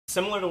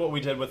Similar to what we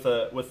did with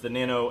the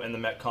Nano and the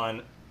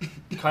Metcon,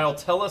 Kyle,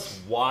 tell us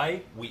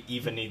why we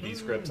even need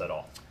these grips at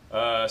all.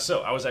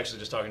 So I was actually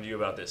just talking to you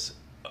about this.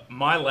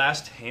 My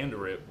last hand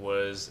rip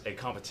was a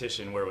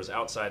competition where it was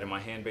outside and my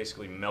hand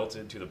basically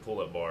melted to the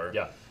pull-up bar.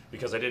 Yeah.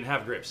 Because I didn't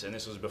have grips, and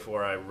this was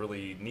before I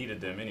really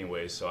needed them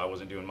anyway, so I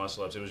wasn't doing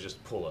muscle-ups, it was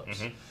just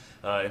pull-ups.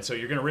 And so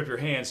you're going to rip your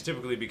hands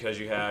typically because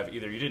you have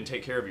either you didn't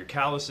take care of your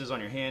calluses on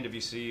your hand. If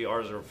you see,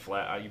 ours are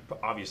flat. You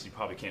obviously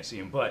probably can't see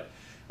them, but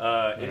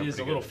it is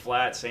a little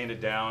flat,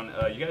 sanded down.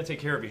 You got to take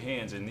care of your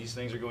hands, and these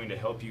things are going to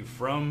help you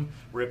from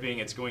ripping.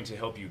 It's going to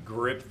help you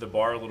grip the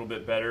bar a little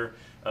bit better,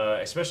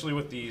 especially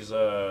with these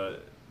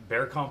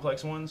Bear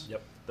Komplex ones.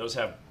 Yep. Those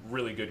have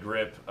really good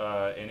grip,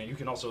 and you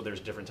can also,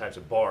 there's different types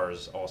of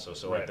bars also.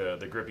 So like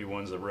the grippy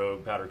ones, the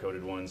Rogue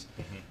powder-coated ones,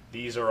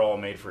 these are all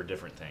made for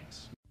different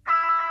things.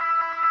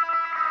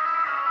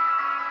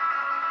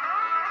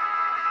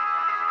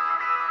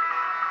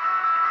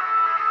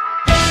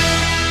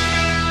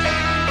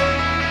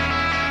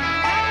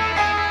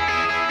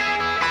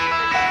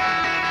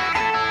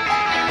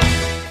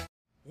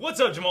 What's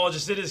up,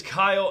 Gemologists? It is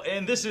Kyle,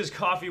 and this is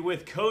Coffee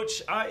with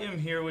Coach. I am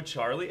here with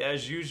Charlie,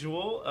 as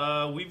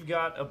usual. We've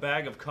got a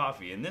bag of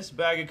coffee. And this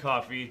bag of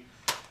coffee,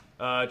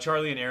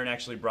 Charlie and Aaron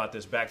actually brought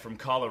this back from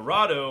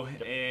Colorado.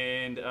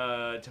 And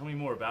tell me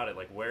more about it.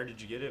 Like, where did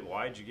you get it?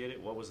 Why did you get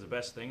it? What was the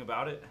best thing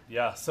about it?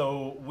 Yeah,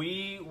 so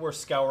we were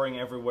scouring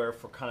everywhere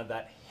for kind of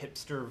that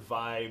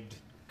hipster-vibed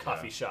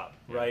coffee shop,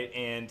 right?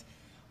 And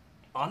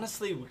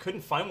honestly, we couldn't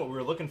find what we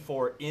were looking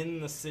for in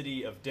the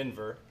city of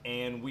Denver,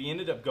 and we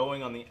ended up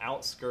going on the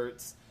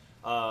outskirts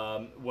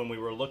when we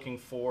were looking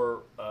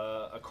for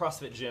a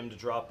CrossFit gym to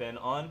drop in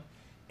on.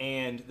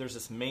 And there's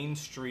this main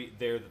street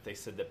there that they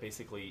said that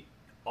basically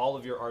all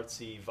of your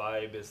artsy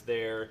vibe is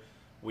there.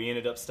 We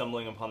ended up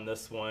stumbling upon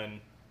this one,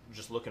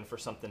 just looking for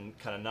something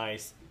kind of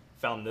nice.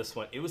 Found this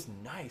one. It was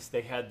nice.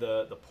 They had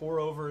the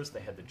pour-overs,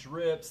 they had the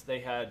drips,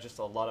 they had just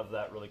a lot of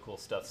that really cool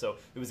stuff. So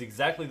it was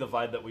exactly the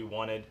vibe that we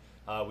wanted.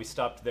 We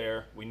stopped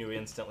there. We knew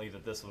instantly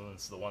that this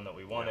was the one that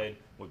we wanted.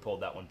 We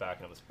pulled that one back,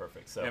 and it was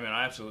perfect. So, yeah, man,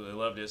 I absolutely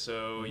loved it.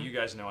 So you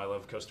guys know I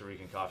love Costa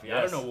Rican coffee. Yes.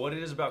 I don't know what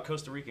it is about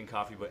Costa Rican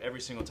coffee, but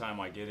every single time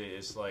I get it,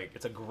 it's like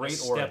it's a great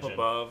step origin.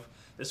 above.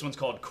 This one's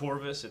called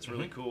Corvus. It's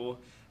really cool.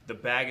 The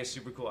bag is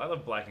super cool. I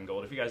love black and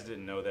gold. If you guys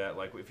didn't know that,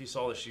 like if you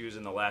saw the shoes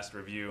in the last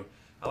review,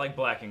 I like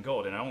black and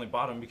gold, and I only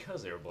bought them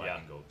because they were black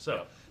and gold.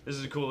 So this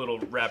is a cool little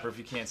wrapper. If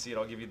you can't see it,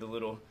 I'll give you the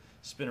little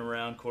spin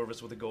around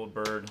Corvus with a gold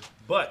bird.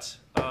 But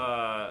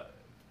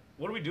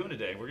what are we doing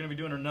today? We're going to be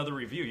doing another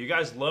review. You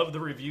guys love the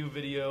review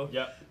video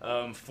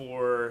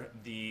for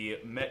the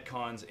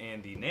Metcons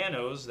and the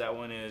Nanos. That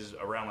one is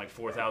around like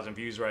 4,000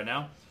 views right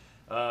now.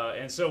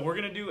 And so we're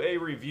going to do a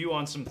review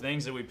on some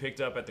things that we picked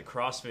up at the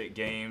CrossFit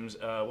Games.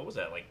 What was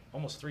that, like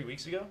almost 3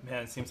 weeks ago?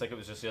 Man, it seems like it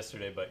was just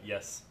yesterday, but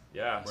yes.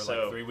 Yeah. We're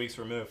like 3 weeks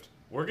removed.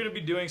 We're going to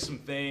be doing some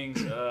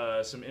things,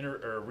 some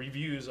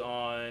reviews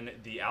on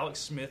the Alec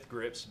Smith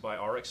grips by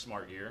RX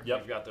Smart Gear.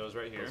 We've got those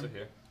right here. Those are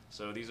here.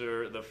 So these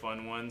are the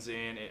fun ones,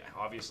 and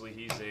obviously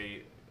he's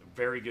a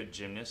very good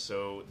gymnast,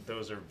 so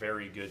those are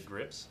very good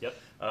grips. Yep.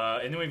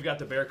 And then we've got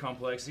the Bear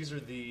Komplex. These are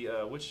the,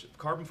 which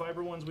carbon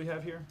fiber ones we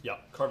have here? Yeah,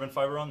 carbon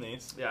fiber on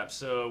these. Yeah,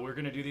 so we're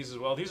going to do these as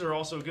well. These are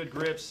also good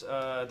grips.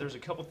 There's a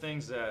couple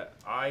things that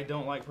I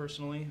don't like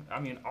personally. I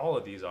mean, all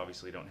of these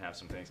obviously don't have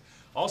some things.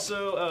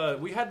 Also,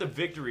 we had the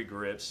Victory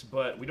grips,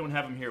 but we don't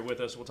have them here with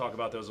us. We'll talk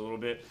about those a little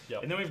bit.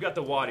 Yep. And then we've got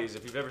the Waddies.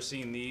 If you've ever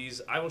seen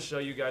these, I will show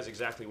you guys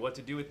exactly what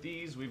to do with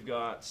these. We've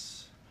got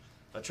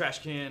a trash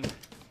can.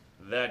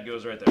 That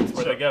goes right there.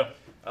 Where'd they go?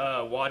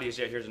 Waddies,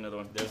 yeah, here's another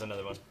one. There's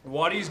another one.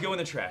 Waddies go in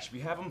the trash. If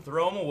you have them,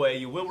 throw them away.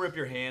 You will rip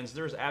your hands.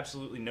 There's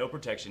absolutely no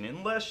protection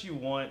unless you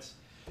want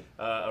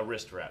a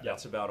wrist wrap.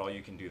 That's about all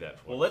you can do that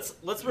for. Well,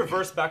 let's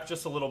reverse back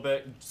just a little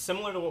bit.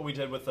 Similar to what we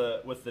did with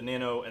the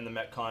Nano and the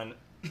Metcon.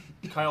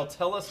 Kyle,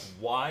 tell us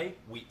why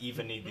we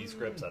even need these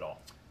grips at all.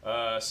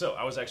 So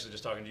I was actually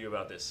just talking to you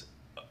about this.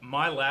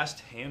 My last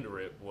hand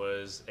rip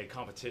was a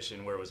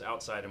competition where it was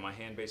outside and my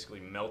hand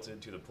basically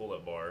melted to the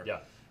pull-up bar.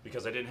 Yeah.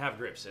 Because I didn't have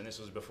grips, and this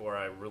was before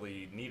I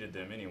really needed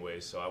them anyway,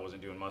 so I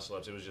wasn't doing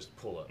muscle-ups, it was just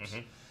pull-ups.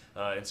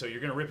 And so you're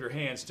going to rip your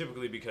hands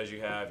typically because you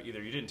have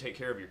either you didn't take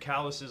care of your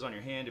calluses on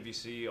your hand. If you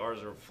see,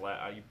 ours are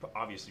flat. You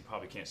obviously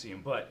probably can't see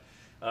them, but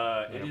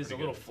it is a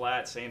little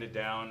flat, sanded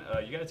down.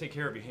 You got to take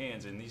care of your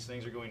hands, and these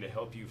things are going to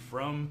help you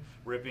from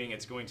ripping.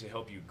 It's going to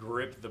help you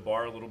grip the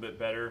bar a little bit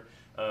better,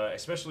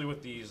 especially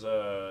with these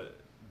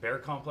Bear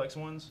Komplex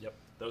ones. Yep.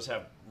 Those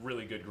have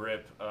really good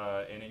grip,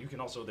 and you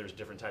can also, there's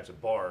different types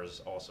of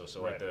bars also.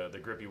 So like the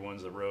grippy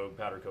ones, the Rogue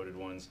powder-coated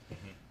ones,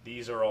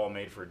 these are all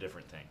made for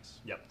different things.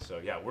 Yep. So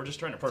yeah, we're just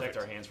trying to protect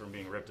our hands from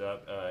being ripped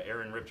up.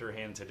 Erin ripped her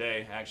hand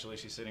today. Actually,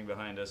 she's sitting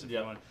behind us. If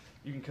you want,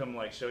 you can come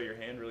like show your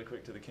hand really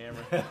quick to the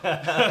camera.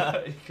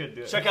 You could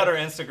do it. Check out her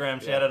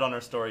Instagram. She had it on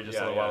her story just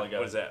a little while ago.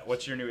 What is that?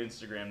 What's your new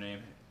Instagram name?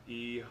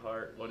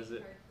 E-Heart. What is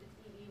it? It's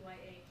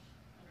EEYH_heart.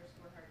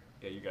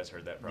 Yeah, you guys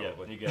heard that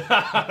probably. Yeah, you get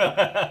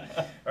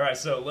All right,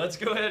 so let's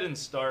go ahead and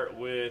start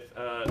with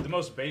the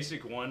most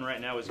basic one right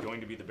now is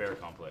going to be the Bear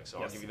Komplex.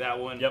 So I'll give you that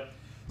one. Yep.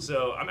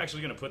 So I'm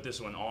actually going to put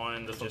this one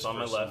on. This just one's on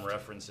my for left. some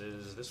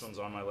references. This one's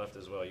on my left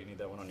as well. You need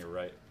that one on your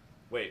right.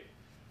 Wait.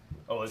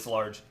 Oh, it's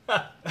large.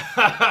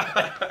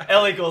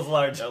 L equals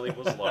large. L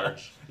equals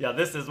large. Yeah,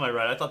 this is my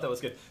right. I thought that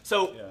was good.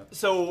 So, Yeah.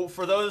 so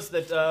for those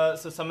that,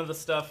 so some of the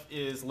stuff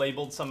is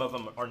labeled, some of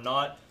them are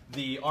not.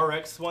 The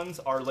RX ones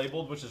are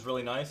labeled, which is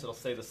really nice. It'll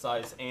say the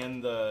size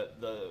and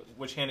the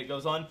which hand it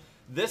goes on.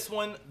 This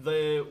one,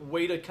 the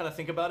way to kind of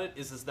think about it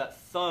is that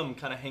thumb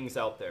kind of hangs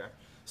out there.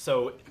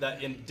 So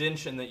that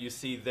indentation that you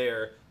see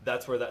there,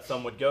 that's where that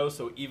thumb would go.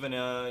 So even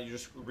you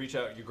just reach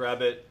out, you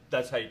grab it.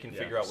 That's how you can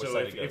figure out which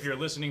side it goes. If you're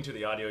listening to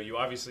the audio, you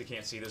obviously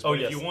can't see this. Oh, But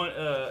yes.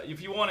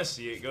 if you want to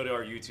see it, go to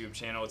our YouTube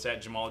channel. It's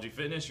at Gemology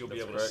Fitness. You'll be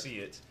able to see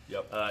it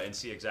and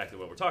see exactly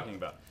what we're talking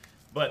about.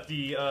 But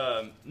the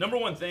number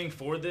one thing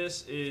for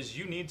this is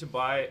you need to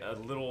buy a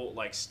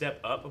little step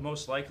up,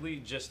 most likely,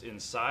 just in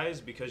size,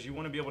 because you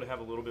want to be able to have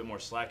a little bit more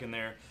slack in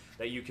there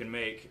that you can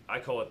make. I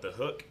call it the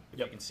hook.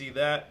 You can see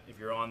that. If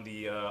you're on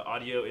the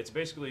audio, it's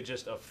basically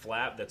just a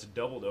flap that's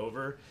doubled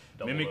over,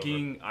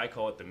 mimicking. I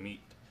call it the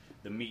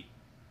meat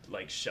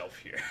shelf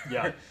here.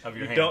 Yeah, of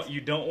your hands.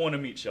 You don't want a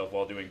meat shelf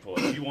while doing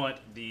pull-ups. You want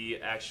the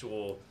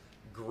actual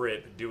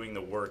grip doing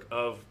the work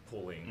of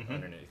pulling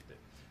underneath it.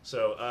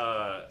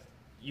 So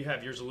you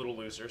have yours a little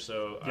looser.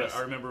 So yes.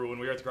 I remember when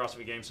we were at the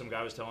CrossFit Games, some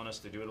guy was telling us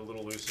to do it a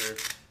little looser.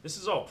 This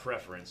is all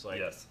preference.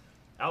 Yes.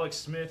 Alex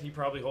Smith, he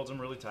probably holds them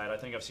really tight. I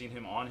think I've seen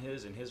him on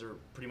his, and his are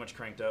pretty much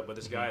cranked up. But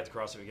this guy at the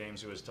CrossFit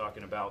Games who was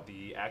talking about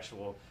the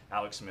actual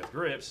Alex Smith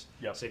grips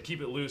said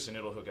keep it loose and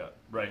it'll hook up.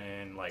 Right.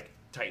 And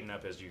tighten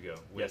up as you go.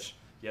 Which,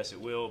 yes, it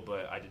will,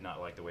 but I did not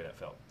like the way that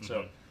felt.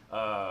 So.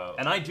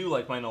 And I do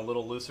like mine a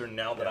little looser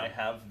now that I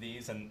have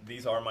these, and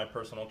these are my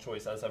personal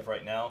choice as of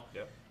right now.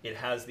 Yep. It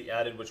has the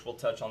added, which we'll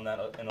touch on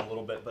that in a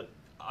little bit, but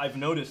I've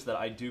noticed that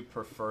I do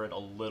prefer it a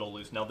little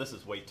loose. Now, this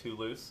is way too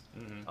loose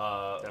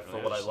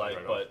for what I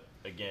like, but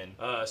again.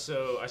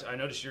 So I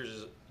noticed yours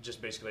is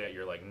just basically at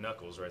your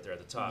knuckles right there at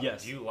the top.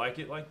 Yes. Do you like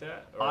it like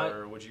that,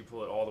 or would you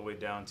pull it all the way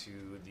down to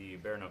the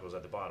bare knuckles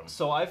at the bottom?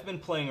 So I've been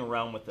playing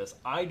around with this.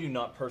 I do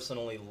not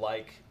personally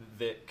like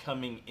that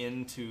coming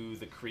into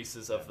the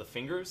creases of the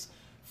fingers.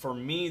 For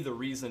me, the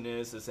reason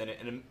is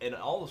and it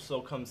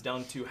also comes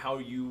down to how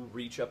you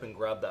reach up and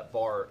grab that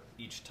bar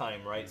each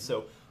time, right?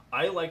 So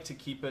I like to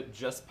keep it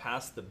just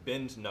past the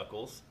bend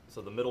knuckles,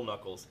 so the middle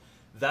knuckles.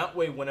 That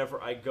way,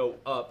 whenever I go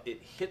up,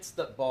 it hits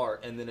that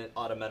bar, and then it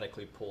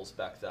automatically pulls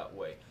back that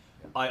way.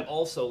 I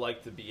also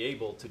like to be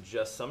able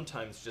to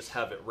sometimes just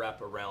have it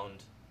wrap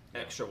around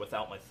extra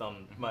without my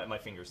thumb, my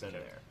fingers in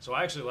there. So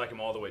I actually like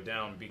them all the way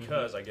down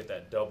because I get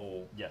that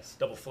double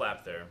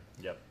flap there.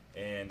 Yep.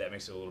 And that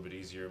makes it a little bit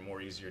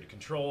more easier to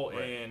control.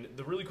 Right. And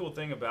the really cool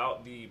thing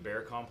about the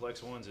Bear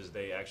Komplex ones is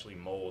they actually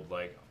mold.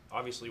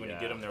 Obviously, when you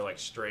get them, they're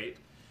straight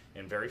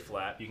and very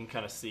flat. You can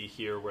kind of see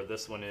here where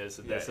this one is.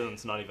 This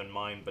one's not even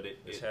mine, but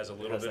it has a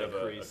little bit of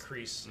a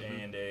crease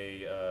and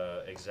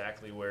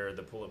exactly where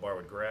the pull-up bar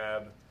would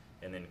grab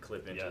and then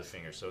clip into the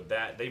finger. So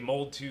that they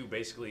mold to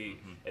basically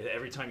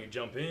every time you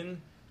jump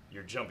in,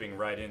 you're jumping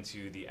right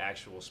into the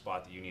actual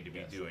spot that you need to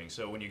be doing.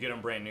 So when you get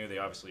them brand new, they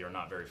obviously are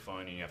not very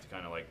fun, and you have to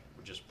kind of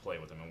just play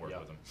with them and work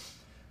with them.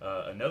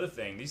 Another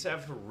thing, these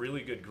have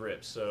really good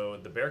grip. So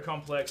the Bear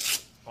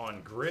Komplex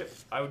on grip,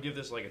 I would give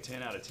this a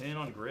 10 out of 10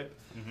 on grip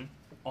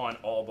on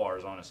all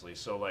bars, honestly.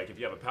 So if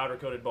you have a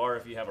powder-coated bar,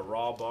 if you have a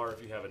raw bar,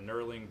 if you have a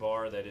knurling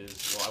bar that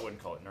is, well, I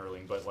wouldn't call it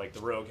knurling, but the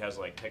Rogue has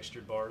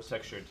textured bars.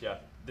 Textured, yeah.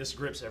 This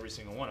grips every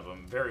single one of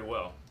them very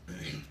well.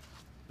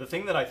 The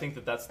thing that I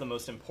think that's the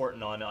most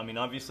important on, I mean,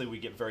 obviously we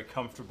get very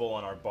comfortable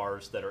on our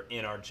bars that are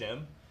in our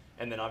gym.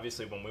 And then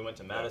obviously when we went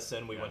to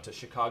Madison, we went to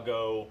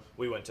Chicago,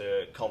 we went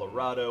to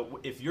Colorado.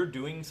 If you're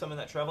doing some of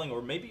that traveling,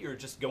 or maybe you're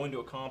just going to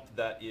a comp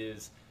that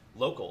is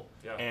local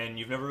and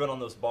you've never been on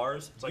those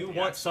bars, you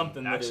want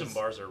something that is... Axum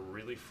bars are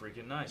really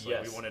freaking nice. We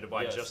wanted to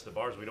buy just the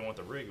bars. We don't want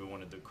the rig. We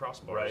wanted the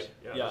crossbars. Right.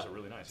 Yeah, those are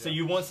really nice. So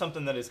you want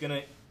something that is going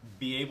to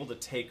be able to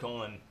take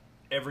on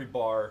every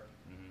bar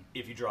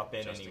if you drop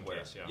in just anywhere.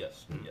 In case,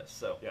 Yes.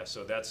 So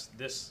so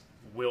this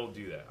will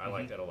do that. I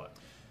like that a lot.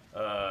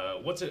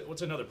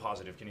 What's another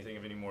positive? Can you think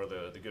of any more of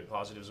the good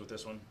positives with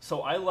this one?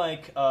 So I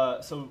like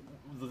so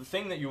the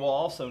thing that you will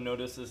also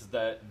notice is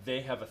that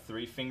they have a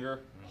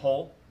 3-finger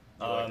hole.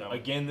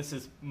 Again, this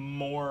is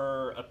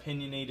more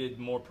opinionated,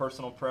 more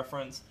personal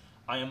preference.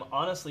 I am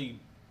honestly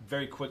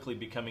very quickly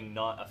becoming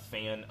not a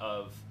fan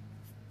of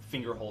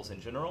finger holes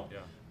in general.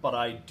 But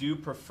I do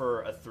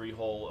prefer a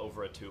 3-hole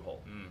over a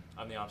 2-hole.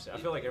 I'm the opposite. I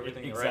feel like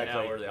everything right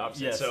now we're the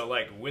opposite. Yes. So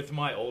with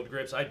my old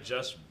grips, I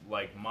just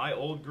my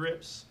old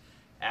grips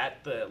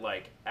at the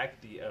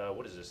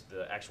what is this?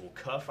 The actual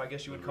cuff, I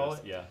guess you would call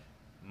it. Yeah.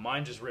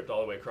 Mine just ripped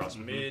all the way across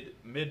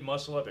mid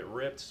muscle up. It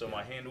ripped, so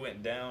my hand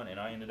went down, and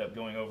I ended up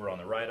going over on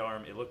the right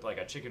arm. It looked like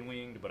I chicken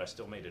winged, but I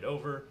still made it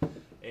over,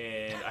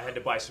 and I had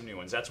to buy some new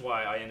ones. That's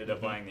why I ended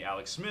up buying the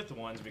Alex Smith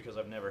ones, because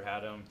I've never had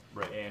them.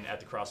 Right. And at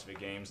the CrossFit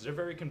Games, they're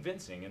very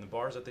convincing, and the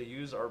bars that they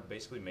use are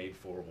basically made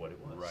for what it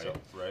was.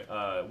 Right.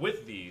 So,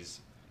 with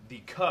these, the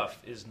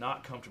cuff is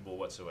not comfortable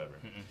whatsoever.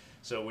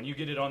 So when you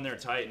get it on there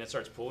tight and it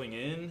starts pulling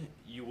in,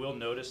 you will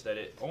notice that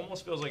it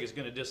almost feels like it's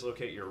going to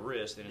dislocate your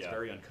wrist, and it's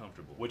very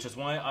uncomfortable. Which is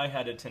why I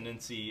had a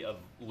tendency of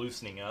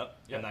loosening up,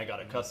 and I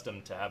got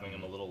accustomed to having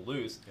them a little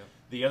loose.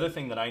 The other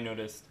thing that I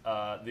noticed,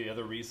 the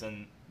other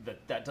reason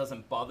that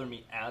doesn't bother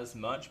me as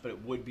much, but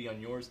it would be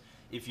on yours,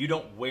 if you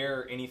don't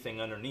wear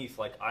anything underneath,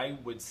 like I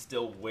would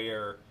still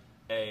wear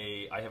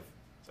I have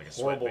like a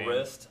horrible sweatband.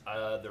 wrist.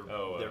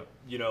 They're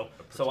you know,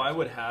 so I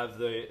would have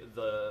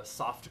the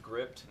soft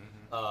gripped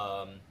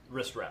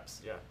wrist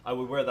wraps. Yeah. I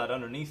would wear that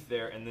underneath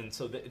there, and then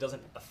so that it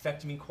doesn't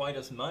affect me quite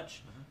as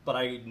much. But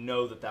I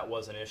know that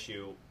was an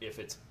issue if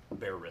it's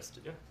bare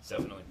wristed. Yeah,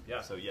 definitely.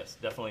 Yeah. So yes,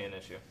 definitely an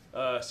issue.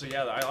 So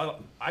yeah,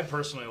 I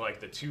personally like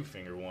the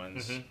 2-finger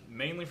ones,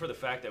 mainly for the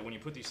fact that when you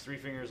put these 3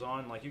 fingers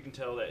on, like you can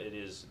tell that it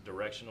is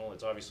directional.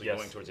 It's obviously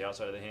going towards the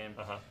outside of the hand.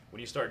 When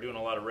you start doing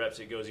a lot of reps,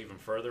 it goes even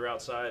further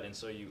outside, and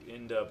so you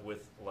end up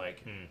with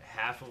like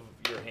half of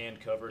your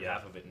hand covered,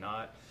 half of it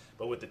not.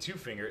 But with the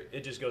 2-finger,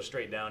 it just goes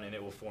straight down, and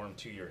it will form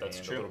to your hand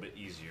a little bit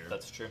easier.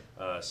 That's true.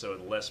 So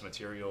less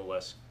material,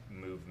 less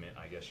movement,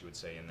 I guess you would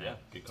say in that. Yeah,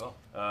 good call.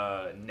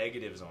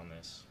 Negatives on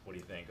this, what do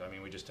you think? I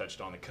mean, we just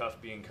touched on the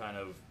cuff being kind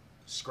of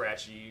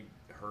scratchy,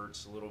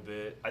 hurts a little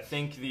bit. I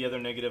think the other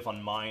negative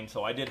on mine,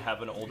 so I did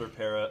have an older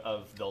pair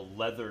of the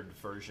leathered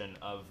version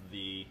of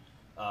the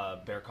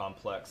Bear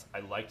Komplex. I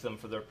liked them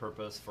for their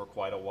purpose for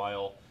quite a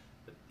while.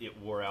 It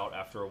wore out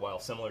after a while,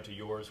 similar to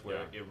yours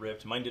where it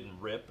ripped. Mine didn't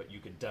rip, but you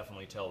could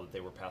definitely tell that they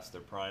were past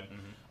their prime.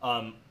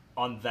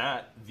 On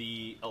that,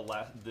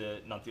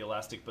 not the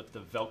elastic, but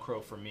the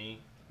Velcro for me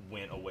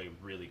went away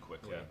really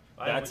quickly.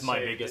 That's my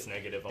biggest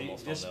negative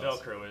almost this on those.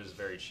 Velcro is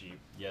very cheap.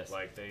 Yes.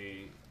 Like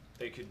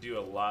they could do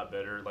a lot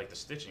better. Like the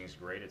stitching's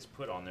great, it's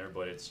put on there,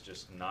 but it's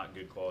just not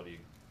good quality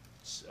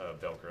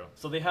Velcro.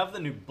 So they have the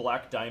new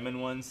black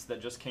diamond ones that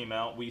just came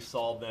out. We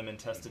saw them and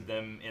tested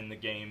them in the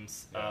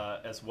games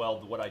as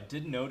well. What I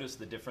did notice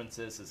the difference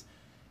is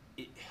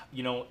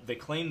you know, they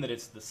claim that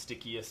it's the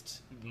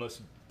stickiest,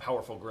 most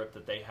powerful grip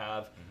that they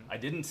have. I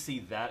didn't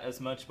see that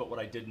as much, but what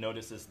I did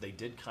notice is they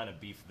did kind of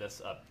beef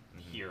this up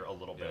here a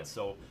little bit.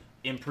 So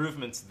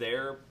improvements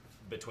there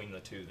between the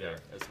two there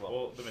as well.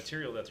 Well, the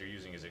material that they're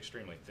using is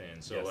extremely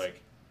thin. So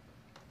like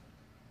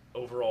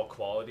overall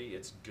quality,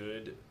 it's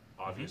good.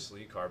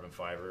 Obviously, carbon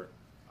fiber.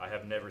 I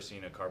have never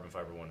seen a carbon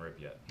fiber one rip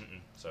yet.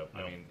 So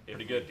I mean,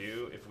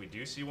 if we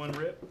do see one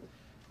rip,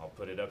 I'll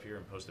put it up here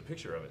and post a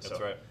picture of it. That's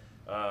right.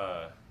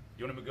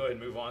 You want to go ahead and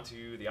move on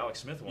to the Alec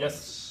Smith ones?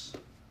 Yes.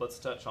 Let's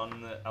touch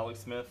on the Alec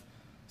Smith.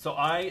 So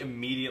I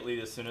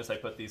immediately, as soon as I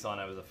put these on,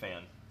 I was a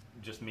fan.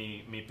 Just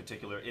me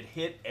particular. It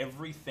hit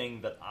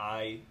everything that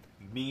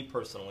me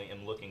personally,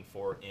 am looking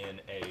for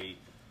in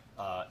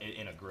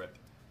a grip.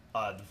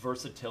 The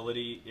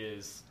versatility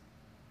is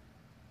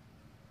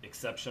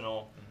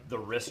exceptional. The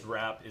wrist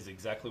wrap is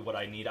exactly what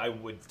I need. I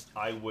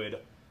would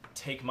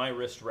take my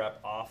wrist wrap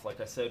off.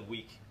 Like I said,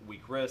 weak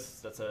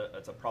wrists. That's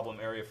a problem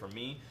area for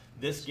me.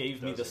 This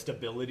gave me the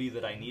stability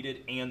that I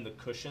needed and the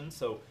cushion.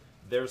 So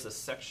there's a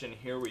section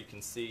here where you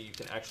can see you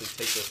can actually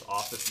take this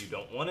off if you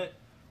don't want it,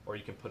 or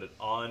you can put it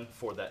on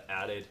for that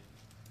added.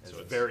 It's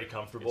very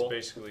comfortable.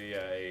 It's basically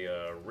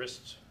a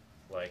wrist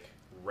like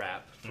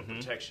wrap for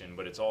protection,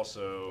 but it's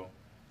also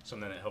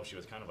something that helps you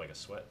with kind of like a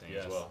sweat thing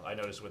as well. I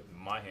notice with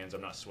my hands,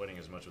 I'm not sweating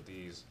as much with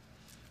these,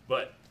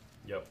 but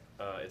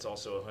it's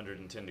also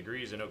 110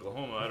 degrees in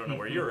Oklahoma. I don't know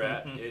where you're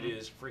at. It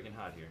is freaking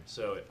hot here,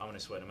 so I'm gonna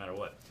sweat no matter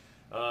what.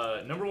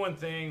 Number one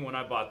thing when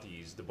I bought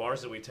these, the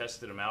bars that we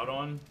tested them out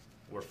on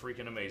were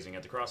freaking amazing.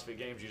 At the CrossFit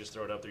Games, you just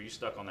throw it up there, you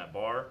stuck on that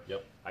bar.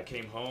 I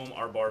came home,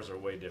 our bars are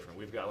way different.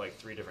 We've got like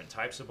 3 different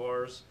types of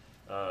bars.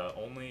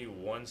 Only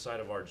one side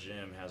of our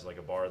gym has like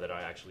a bar that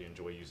I actually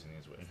enjoy using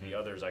these with. The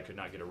others, I could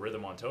not get a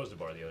rhythm on toes to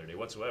bar the other day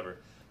whatsoever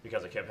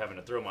because I kept having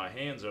to throw my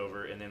hands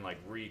over and then like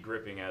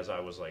re-gripping as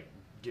I was like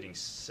getting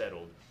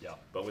settled.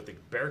 But with the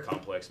Bear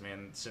Komplex,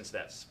 man, since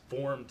that's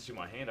formed to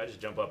my hand, I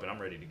just jump up and I'm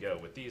ready to go.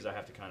 With these, I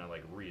have to kind of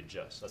like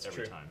readjust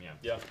every time.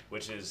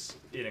 Which is,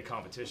 in a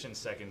competition,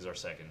 seconds are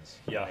seconds.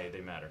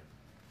 They matter.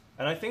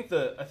 And I think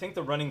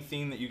the running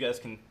theme that you guys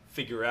can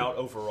figure out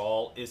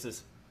overall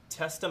is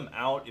test them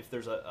out. If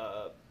there's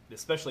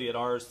especially at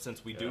ours,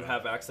 since we do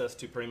have access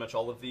to pretty much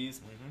all of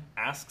these,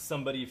 ask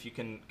somebody if you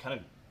can kind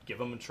of give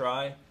them a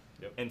try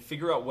and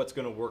figure out what's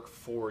going to work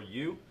for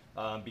you.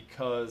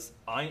 Because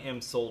I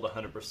am sold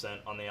 100%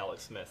 on the Alec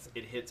Smith.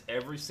 It hits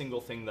every single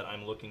thing that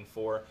I'm looking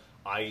for.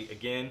 I,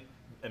 again,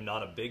 am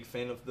not a big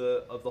fan of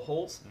the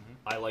holes.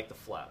 I like the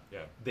flap.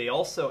 They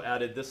also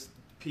added this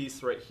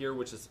piece right here,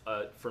 which is,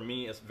 for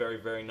me, is very,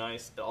 very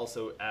nice. It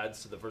also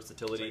adds to the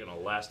versatility. It's like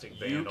an elastic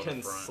band you on the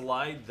can front.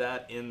 Slide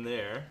that in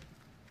there,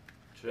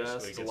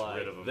 just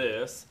like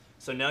this.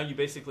 So now you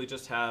basically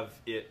just have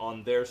it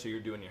on there, so you're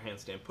doing your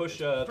handstand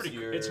push-ups.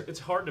 It's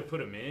hard to put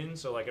them in.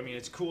 So like, I mean,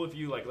 it's cool if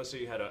you like, let's say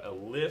you had a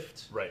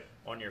lift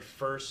on your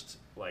first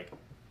like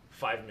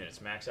 5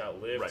 minutes max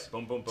out lift,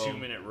 boom, boom, boom.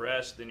 2-minute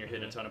rest, then you're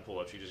hitting a ton of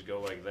pull-ups. You just go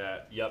like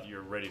that.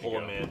 You're ready to pull go.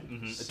 Them in.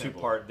 A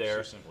 2-part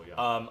there. So simple,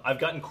 I've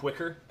gotten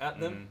quicker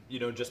at them, you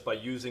know, just by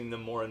using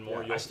them more and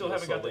more. I still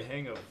haven't got the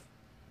hang of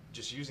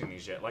just using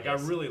these yet. Like,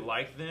 Yes. I really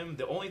like them.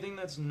 The only thing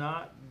that's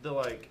not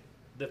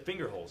the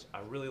finger holes. I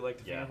really like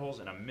the finger holes,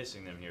 and I'm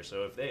missing them here.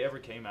 So if they ever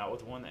came out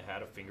with one that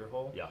had a finger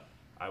hole,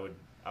 I would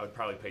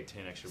probably pay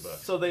 10 extra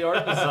bucks. So they are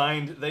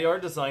designed. They are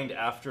designed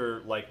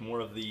after like more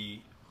of the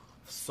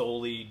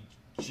solely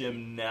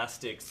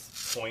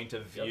gymnastics point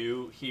of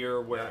view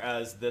here,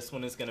 whereas this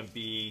one is going to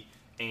be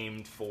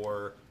aimed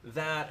for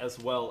that as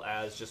well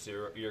as just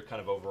your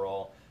kind of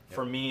overall.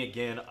 For me,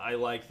 again, I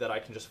like that I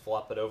can just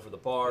flop it over the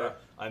bar.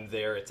 I'm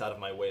there. It's out of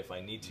my way if I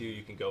need to.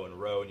 You can go in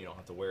row, and you don't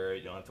have to wear it.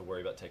 You don't have to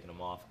worry about taking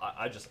them off.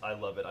 I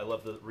love it. I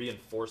love the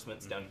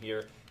reinforcements down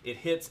here. It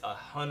hits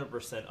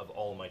 100% of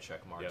all of my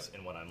check marks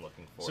in what I'm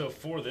looking for. So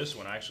for this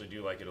one, I actually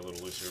do like it a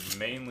little looser,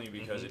 mainly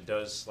because it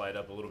does slide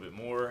up a little bit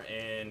more.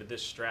 And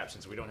this strap,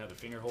 since we don't have the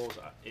finger holes,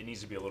 it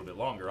needs to be a little bit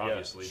longer,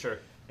 obviously. Sure.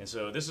 And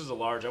so this is a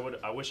large.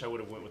 I wish I would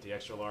have went with the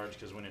extra large,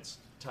 because when it's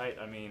tight,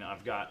 I mean,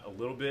 I've got a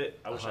little bit.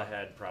 I wish I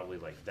had probably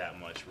like that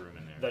much room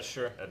in there. That's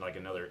sure. And like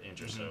another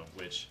inch or so,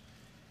 which.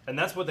 And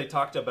that's what they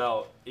talked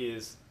about,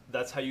 is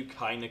that's how you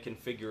kind of can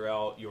figure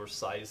out your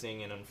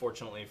sizing. And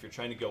unfortunately, if you're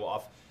trying to go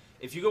off,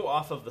 if you go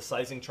off of the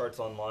sizing charts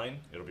online,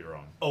 it'll be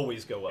wrong.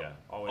 Always go up. Yeah,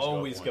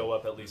 always go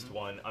up at least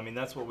one. I mean,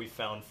 that's what we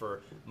found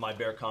for my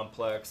Bear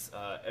Komplex.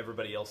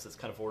 Everybody else that's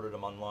kind of ordered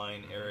them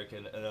online, Eric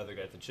and another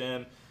guy at the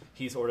gym,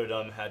 he's ordered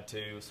them, had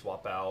to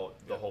swap out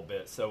the whole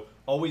bit. So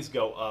always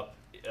go up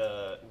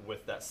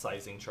with that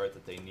sizing chart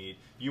that they need.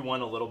 You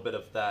want a little bit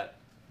of that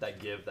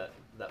give,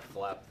 that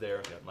flap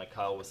there. Like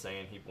Kyle was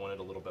saying, he wanted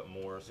a little bit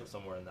more, so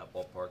somewhere in that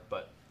ballpark.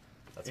 But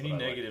that's any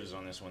what I negatives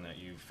on this one that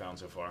you've found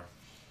so far?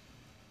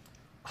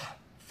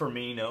 For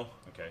me, no.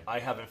 Okay. I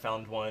haven't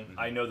found one.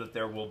 I know that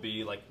there will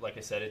be, like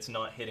I said, it's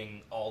not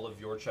hitting all of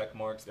your check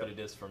marks, but it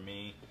is for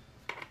me.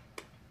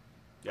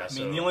 Yeah. I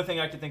mean, the only thing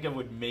I could think of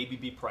would maybe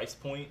be price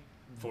point.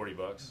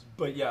 $40.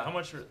 But yeah. How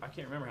much? I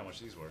can't remember how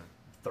much these were.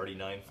 $39,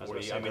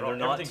 $40. I mean, they're they're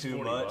not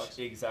too much. $40.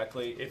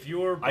 Exactly. If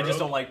you're broke, I just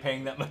don't like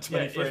paying that much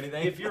money for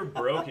anything. If you're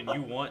broke and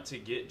you want to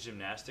get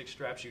gymnastic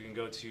straps, you can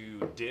go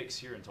to Dick's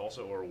here in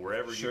Tulsa, or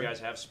wherever you guys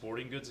have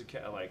sporting goods,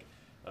 like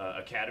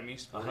Academy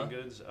Sporting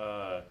Goods.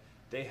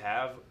 They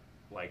have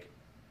like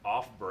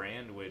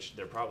off-brand, which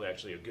they're probably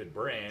actually a good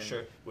brand,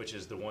 which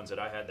is the ones that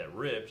I had that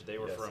ripped. They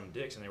were from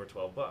Dick's, and they were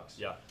 $12.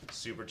 Yeah.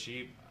 Super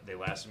cheap. They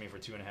lasted me for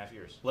 2.5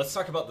 years. Let's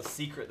talk about the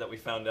secret that we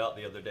found out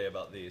the other day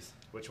about these.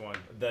 Which one?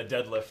 The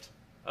deadlift.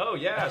 Oh,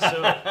 yeah.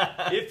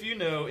 So if you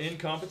know, in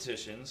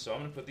competitions, so I'm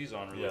going to put these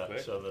on real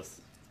quick. Show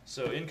this.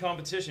 So in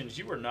competitions,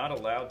 you are not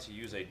allowed to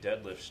use a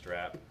deadlift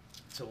strap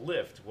to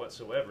lift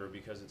whatsoever,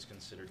 because it's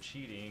considered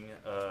cheating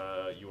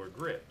your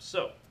grip.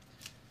 So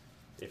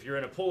if you're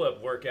in a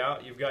pull-up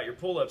workout, you've got your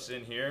pull-ups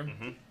in here.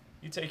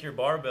 You take your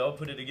barbell,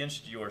 put it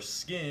against your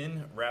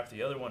skin, wrap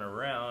the other one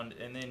around,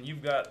 and then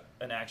you've got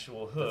an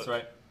actual hook. That's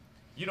right.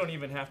 You don't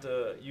even have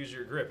to use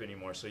your grip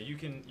anymore. So you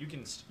can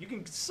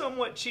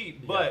somewhat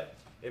cheat, but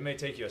it may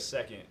take you a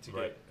second to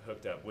get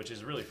hooked up, which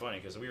is really funny,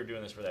 because we were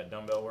doing this for that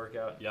dumbbell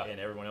workout, and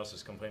everyone else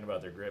was complaining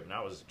about their grip, and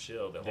I was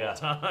chilled the whole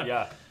time.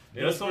 Yeah.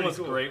 This one was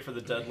great for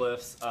the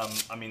deadlifts.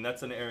 I mean,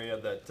 that's an area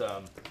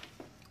that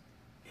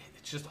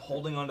it's just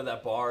holding onto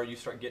that bar. You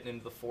start getting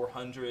into the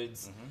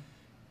 400s.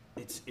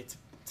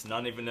 It's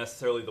not even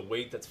necessarily the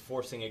weight that's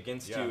forcing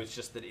against you. It's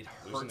just that it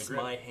hurts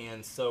my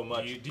hands so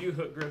much. Do you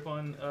hook grip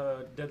on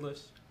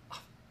deadlifts?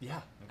 Yeah.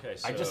 Okay.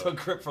 So I just hook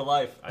grip for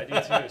life. I do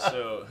too.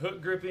 So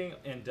hook gripping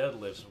and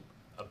deadlifts,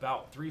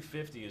 about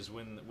 350 is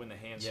when the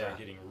hands start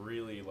getting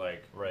really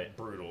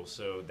brutal.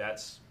 So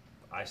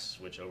I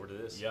switch over to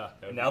this. Yeah.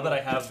 Now that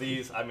I have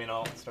these, I mean,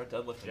 I'll start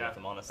deadlifting with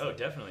them, honestly. Oh,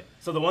 definitely.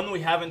 So the one that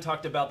we haven't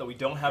talked about that we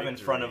don't have in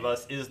front of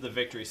us is the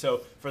Victory.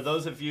 So for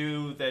those of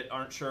you that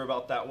aren't sure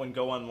about that one,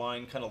 go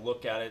online, kind of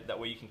look at it. That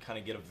way you can kind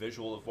of get a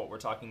visual of what we're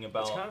talking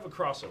about. It's kind of a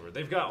crossover.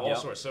 They've got all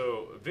sorts.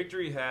 So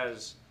Victory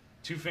has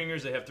 2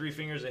 fingers, they have 3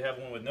 fingers, they have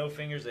one with no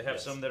fingers, they have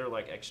some that are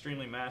like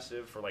extremely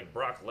massive. For like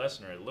Brock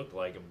Lesnar, it looked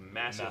like a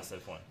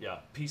massive one.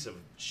 Piece of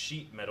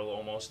sheet metal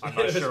almost. I'm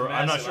not sure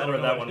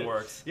where that one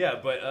works. Yeah,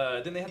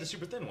 but then they have the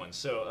super thin one.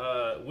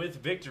 So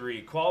with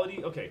Victory,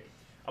 quality, okay,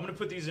 I'm going to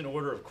put these in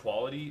order of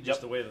quality,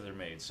 just the way that they're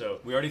made. So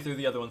we already threw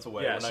the other ones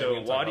away. Yeah,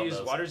 so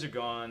Waddies are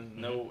gone.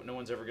 No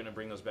one's ever going to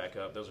bring those back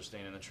up. Those are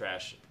staying in the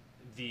trash.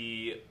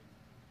 The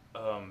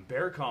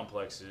Bear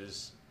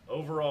Complexes,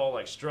 overall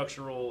like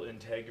structural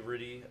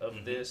integrity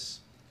of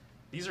this,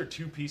 these are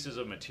 2 pieces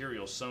of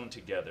material sewn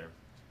together,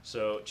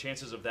 so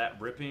chances of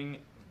that ripping,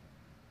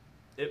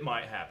 it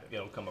might happen.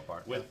 It'll come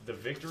apart. With the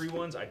Victory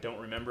ones, I don't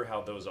remember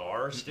how those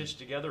are stitched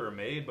together or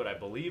made, but I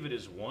believe it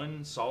is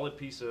one solid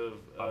piece of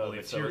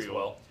material. So as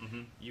well.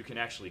 You can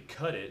actually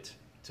cut it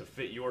to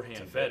fit your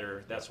hand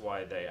better. That's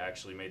why they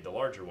actually made the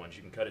larger ones.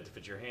 You can cut it to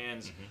fit your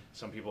hands.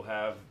 Some people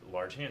have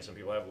large hands. Some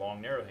people have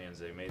long, narrow hands.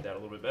 They made that a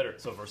little bit better.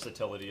 So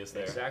versatility is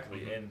there.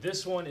 Exactly. And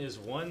this one is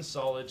one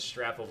solid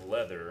strap of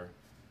leather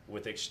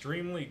with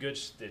extremely good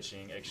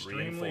stitching,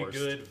 extremely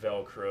good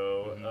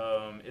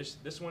Velcro.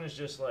 This one is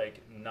just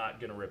like not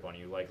gonna rip on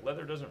you. Like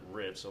leather doesn't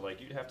rip, so like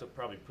you'd have to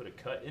probably put a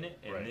cut in it,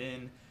 and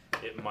then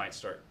it might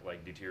start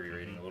like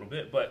deteriorating a little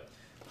bit. But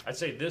I'd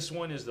say this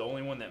one is the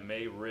only one that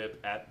may rip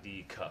at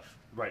the cuff.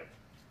 Right.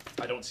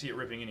 I don't see it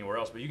ripping anywhere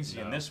else, but you can see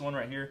in this one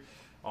right here.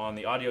 On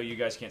the audio, you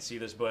guys can't see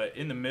this, but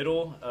in the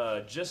middle,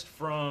 just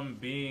from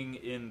being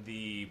in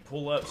the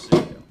pull-ups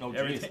and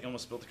everything,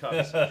 almost spilled the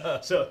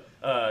coffee. So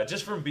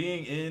just from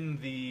being in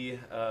the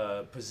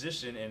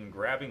position and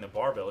grabbing the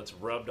barbell, it's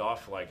rubbed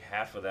off like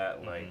half of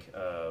that like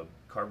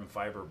carbon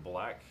fiber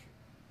black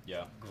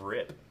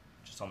grip.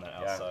 Just on that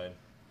outside.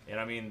 And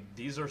I mean,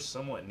 these are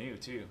somewhat new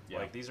too. Yeah.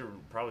 Like these are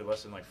probably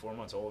less than like 4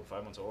 months old,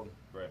 5 months old.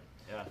 Right.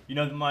 Yeah. You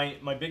know,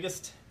 my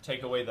biggest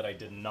takeaway that I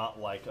did not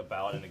like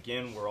about, and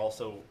again, we're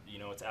also, you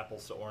know, it's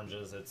apples to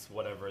oranges, it's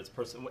whatever, it's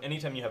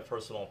anytime you have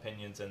personal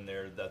opinions in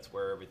there, that's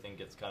where everything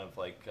gets kind of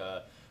like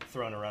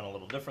thrown around a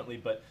little differently.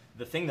 But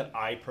the thing that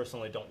I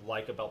personally don't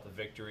like about the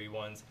Victory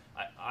ones,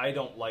 I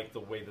don't like the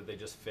way that they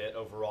just fit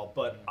overall,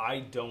 but I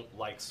don't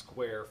like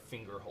square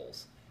finger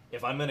holes.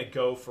 If I'm going to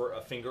go for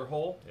a finger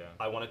hole,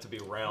 I want it to be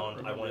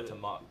round. I want it to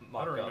mock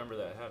I don't up. remember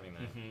that having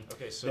that.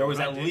 Okay, so there was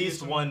at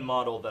least one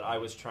model that I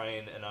was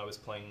trying and I was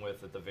playing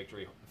with that the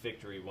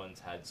Victory ones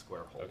had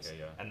square holes. Okay,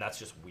 yeah. And that's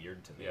just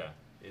weird to me. Yeah.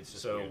 It's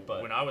just so weird.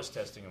 But when I was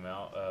testing them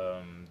out,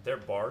 their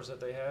bars that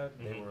they had,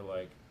 they were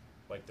like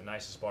the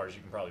nicest bars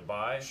you can probably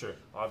buy. Sure.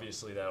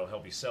 Obviously, that'll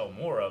help you sell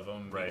more of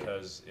them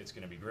because it's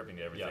going to be gripping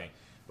to everything. Yeah.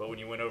 But when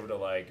you went over to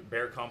like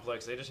Bear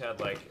Komplex, they just had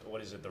like,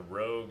 what is it, the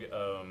Rogue?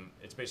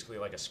 It's basically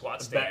like a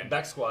squat stand.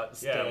 Back squat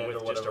stand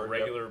with or just a whatever,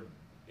 regular.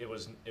 It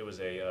was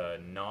a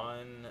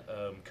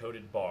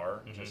non-coated bar,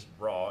 just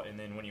raw. And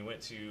then when you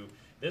went to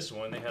this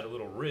one, they had a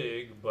little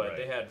rig, but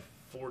they had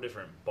 4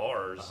 different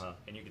bars,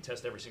 and you could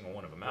test every single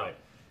one of them out.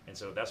 And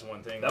so that's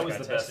one thing. That was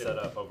the best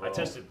setup overall. I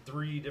tested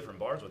 3 different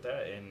bars with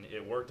that, and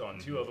it worked on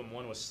 2 of them.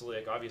 One was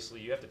slick. Obviously,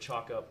 you have to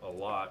chalk up a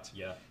lot.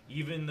 Yeah.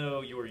 Even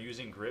though you are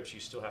using grips, you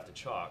still have to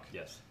chalk.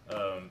 Yes.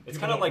 It's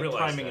kind of like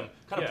priming them,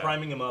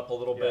 priming them up a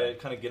little bit,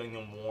 kind of getting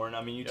them worn.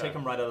 I mean, you take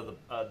them right out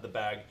of the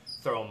bag,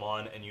 throw them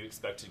on, and you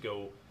expect to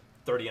go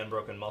 30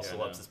 unbroken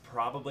muscle ups. It's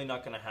probably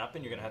not going to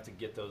happen. You're going to have to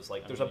get those,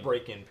 like, there's a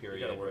break-in period.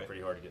 You got to work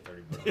pretty hard to get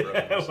 30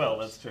 unbroken muscle ups. Well,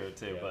 that's true,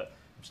 too, but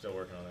I'm still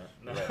working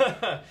on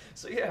that. Right.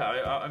 So,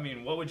 yeah, I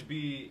mean, what would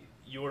be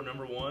your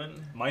number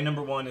one? My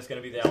number one is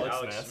going to be the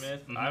Alec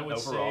Smith. I would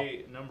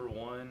say number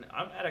one.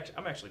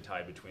 I'm actually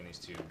tied between these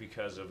two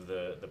because of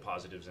the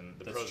positives and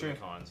the pros and the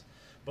cons.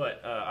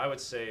 But I would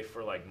say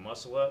for like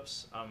muscle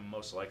ups, I'm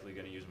most likely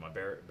going to use my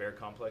Bear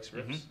Komplex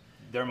grips.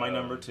 They're my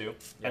number 2,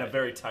 and a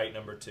very tight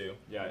number 2.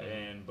 Yeah,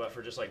 but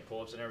for just like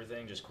pull ups and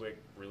everything, just quick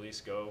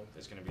release go,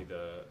 it's going to be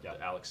the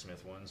Alec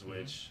Smith ones,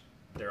 which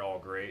they're all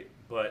great.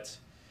 But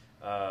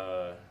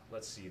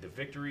let's see, the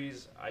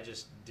Victories, I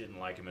just didn't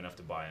like them enough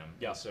to buy them.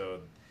 Yeah. So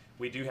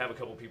we do have a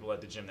couple people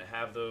at the gym that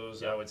have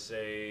those. I would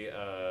say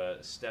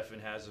Stefan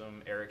has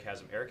them. Eric has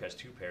them. Eric has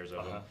 2 pairs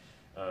of them.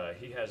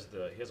 He has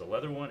a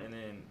leather one, and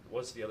then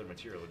what's the other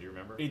material? Do you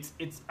remember?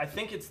 I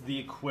think it's the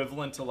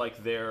equivalent to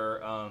like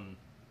their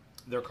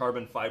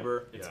carbon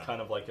fiber. It's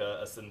kind of like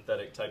a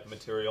synthetic type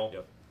material.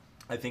 Yep.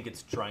 I think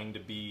it's trying to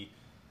be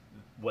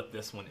what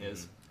this one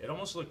is. It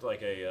almost looked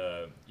like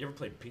a. You ever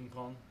played ping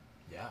pong?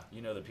 Yeah.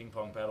 You know the ping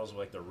pong paddles with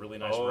like the really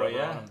nice rubber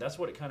on them? That's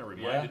what it kind of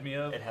reminded me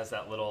of. It has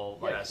that little,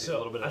 a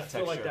little bit of texture.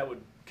 I feel like that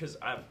would, because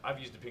I've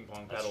used a ping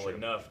pong paddle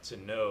enough to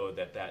know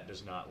that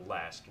does not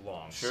last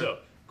long. Sure. So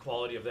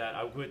quality of that,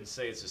 I wouldn't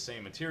say it's the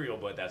same material,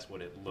 but that's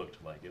what it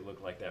looked like. It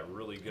looked like that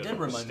really good. It did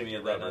remind me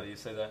of that now that you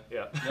say that.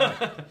 Yeah.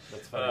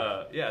 That's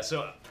funny.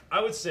 So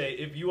I would say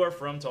if you are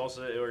from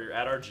Tulsa or you're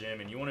at our gym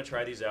and you want to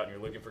try these out and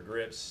you're looking for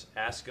grips,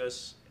 ask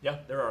us. Yeah.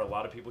 There are a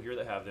lot of people here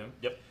that have them.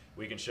 Yep.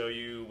 We can show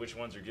you which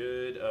ones are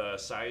good,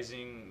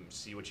 sizing,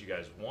 see what you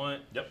guys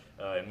want. Yep.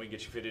 And we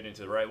get you fitted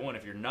into the right one.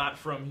 If you're not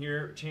from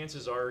here,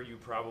 chances are you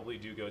probably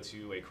do go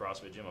to a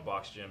CrossFit gym, a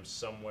box gym,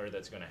 somewhere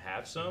that's going to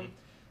have some.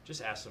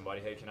 Just ask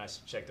somebody, hey, can I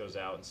check those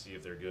out and see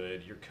if they're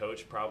good? Your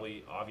coach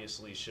probably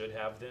obviously should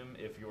have them.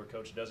 If your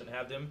coach doesn't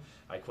have them,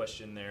 I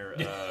question their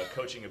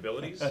coaching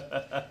abilities.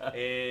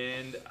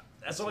 And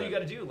that's all you got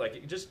to do.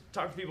 Like, just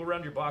talk to people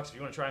around your box. If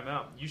you want to try them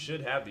out, you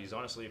should have these.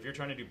 Honestly, if you're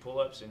trying to do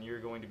pull-ups and you're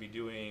going to be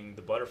doing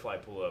the butterfly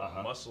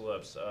pull-up,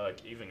 muscle-ups,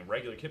 even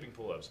regular kipping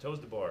pull-ups, toes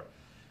to bar,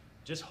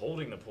 just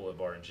holding the pull-up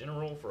bar in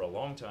general for a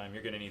long time,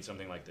 you're going to need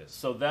something like this.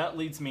 So that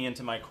leads me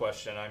into my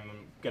question. I'm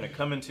going to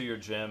come into your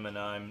gym, and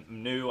I'm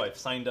new. I've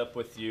signed up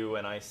with you,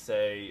 and I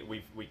say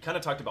we kind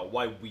of talked about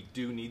why we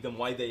do need them,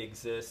 why they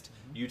exist.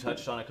 You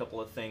touched on a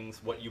couple of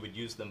things, what you would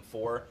use them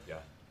for. Yeah.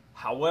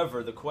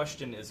 However, the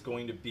question is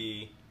going to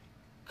be,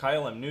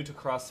 Kyle, I'm new to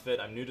CrossFit.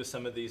 I'm new to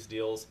some of these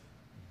deals.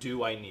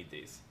 Do I need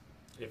these?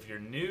 If you're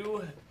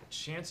new,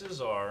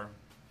 chances are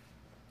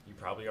you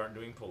probably aren't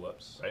doing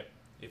pull-ups. Right.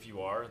 If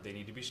you are, they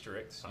need to be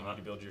strict. You need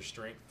to build your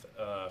strength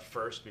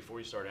first before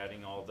you start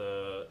adding all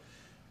the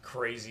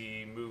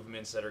crazy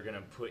movements that are going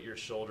to put your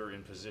shoulder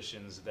in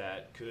positions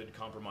that could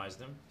compromise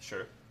them.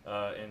 Sure.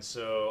 And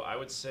so I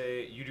would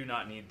say you do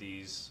not need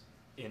these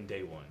in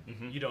day one.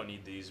 You don't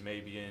need these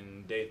maybe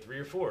in day 3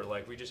 or 4.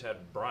 Like we just had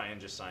Brian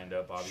just signed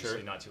up,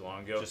 obviously, not too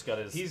long ago. Just got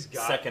his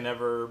second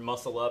ever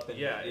muscle up. And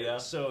yeah.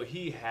 So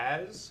he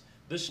has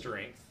the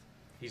strength.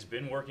 He's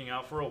been working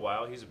out for a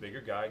while. He's a bigger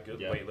guy, good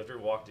weightlifter.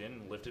 Walked in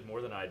and lifted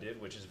more than I did,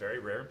 which is very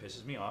rare and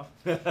pisses me off.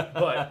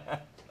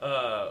 But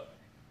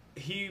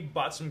he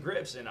bought some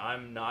grips, and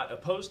I'm not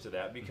opposed to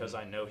that because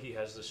I know he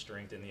has the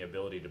strength and the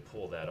ability to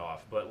pull that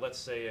off. But let's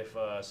say if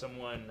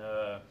someone,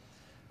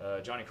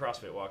 Johnny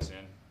CrossFit, walks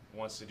in,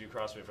 wants to do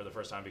CrossFit for the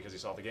first time because he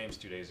saw the games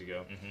 2 days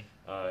ago,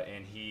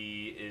 and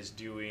he is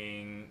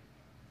doing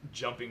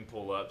jumping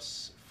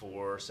pull-ups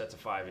for sets of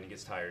 5 and he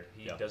gets tired.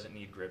 He doesn't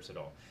need grips at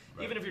all.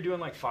 Right. Even if you're doing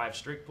like 5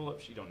 strict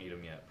pull-ups, you don't need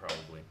them yet,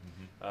 probably.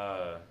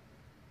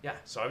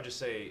 So I would just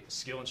say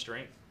skill and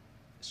strength.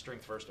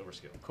 Strength first over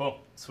skill. Cool.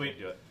 Sweet.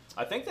 Do it.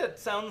 I think that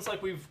sounds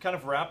like we've kind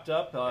of wrapped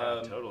up.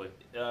 Totally.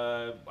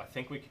 I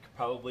think we could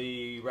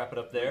probably wrap it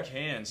up there. We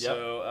can. Yep.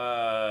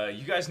 So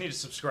you guys need to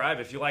subscribe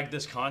if you like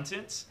this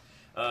content.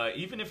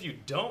 Even if you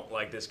don't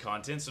like this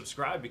content,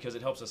 subscribe because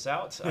it helps us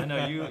out. I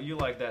know you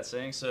like that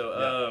saying.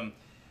 So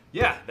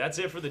that's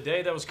it for the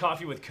day. That was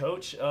Coffee with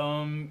Coach.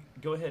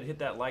 Go ahead, hit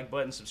that like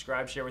button,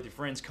 subscribe, share with your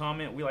friends,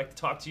 comment. We like to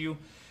talk to you.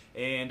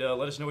 And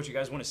let us know what you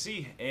guys want to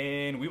see.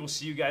 And we will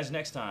see you guys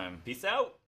next time. Peace out.